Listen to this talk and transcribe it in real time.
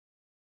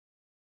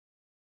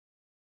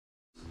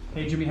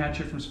Hey, Jimmy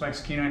Hatcher from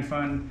Spike's Canine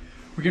Fund.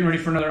 We're getting ready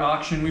for another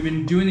auction. We've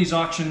been doing these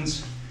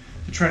auctions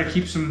to try to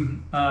keep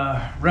some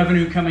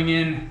revenue coming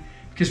in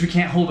because we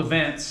can't hold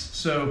events.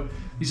 So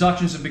these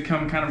auctions have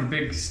become kind of a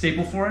big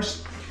staple for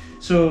us.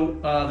 So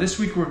this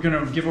week we're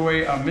gonna give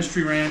away a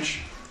Mystery Ranch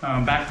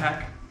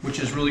backpack, which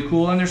is really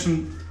cool. And there's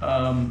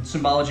some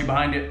symbology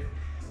behind it.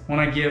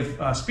 When I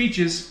give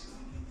speeches,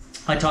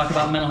 I talk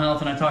about mental health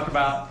and I talk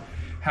about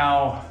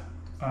how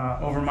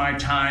over my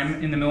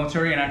time in the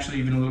military, and actually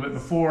even a little bit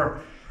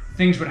before,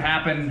 things would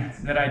happen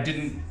that I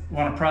didn't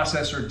want to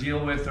process or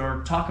deal with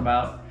or talk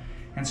about.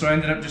 And so I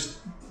ended up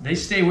they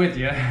stay with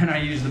you. And I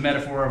use the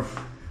metaphor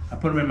of, I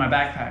put them in my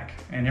backpack,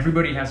 and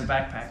everybody has a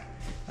backpack.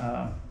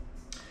 At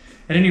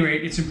any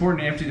rate, it's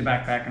important to empty the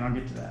backpack, and I'll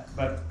get to that.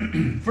 But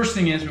first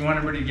thing is, we want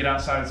everybody to get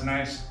outside. It's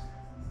nice.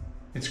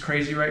 It's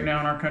crazy right now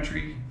in our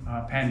country.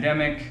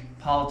 Pandemic,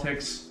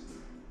 politics.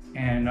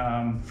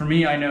 And for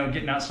me, I know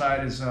getting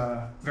outside is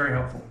very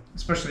helpful,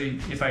 especially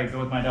if I go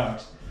with my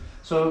dogs.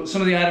 So some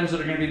of the items that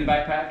are going to be in the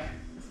backpack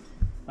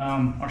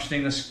are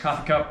stainless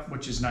coffee cup,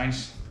 which is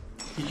nice.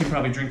 You can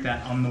probably drink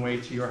that on the way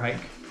to your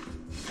hike.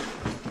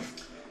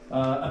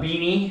 A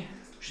beanie,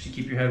 just to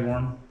keep your head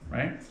warm,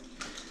 right?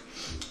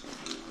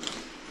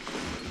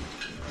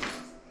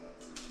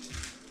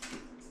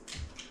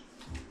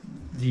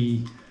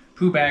 The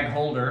poo bag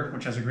holder,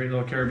 which has a great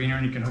little carabiner,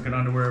 and you can hook it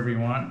onto wherever you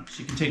want.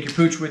 So you can take your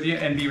pooch with you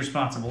and be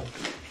responsible.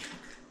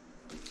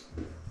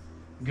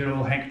 A good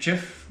old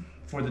handkerchief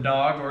for the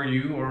dog or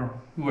you or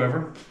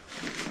whoever.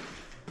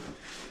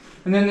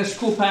 And then this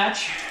cool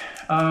patch,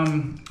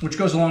 which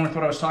goes along with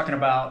what I was talking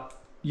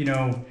about. You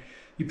know,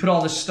 you put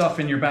all this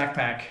stuff in your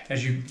backpack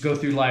as you go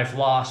through life,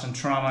 loss and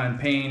trauma and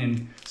pain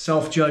and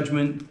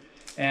self-judgment.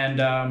 And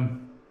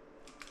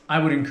I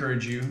would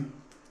encourage you,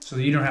 so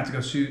that you don't have to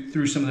go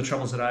through some of the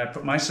troubles that I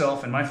put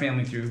myself and my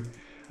family through,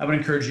 I would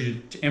encourage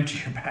you to empty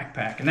your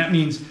backpack. And that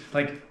means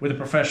like with a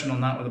professional,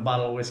 not with a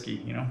bottle of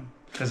whiskey, you know,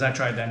 because I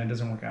tried that and it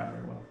doesn't work out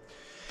very well.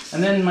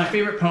 And then my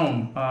favorite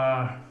poem,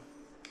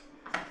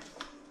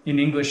 in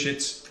English,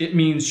 it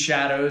means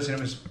shadows,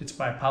 and it's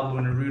by Pablo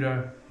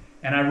Neruda.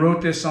 And I wrote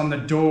this on the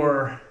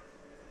door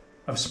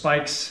of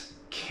Spike's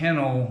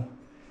kennel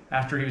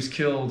after he was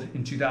killed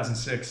in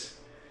 2006.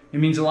 It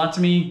means a lot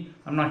to me.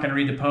 I'm not gonna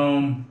read the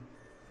poem.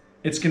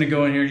 It's gonna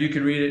go in here, you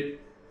can read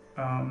it,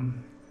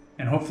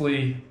 and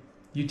hopefully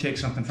you take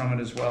something from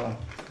it as well.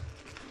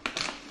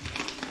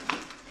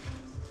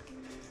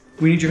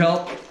 We need your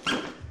help.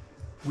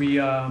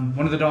 One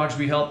of the dogs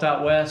we helped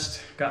out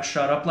west got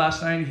shot up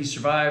last night. He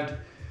survived,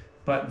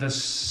 but the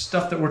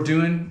stuff that we're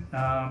doing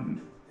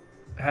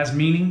has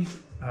meaning.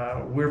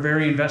 We're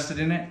very invested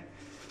in it.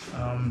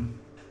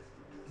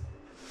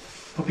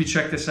 Hope you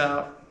check this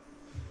out.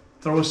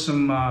 Throw us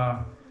some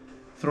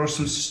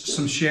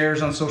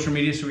shares on social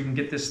media so we can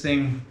get this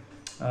thing,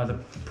 the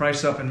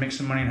price up and make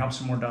some money and help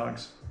some more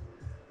dogs.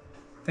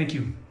 Thank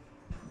you.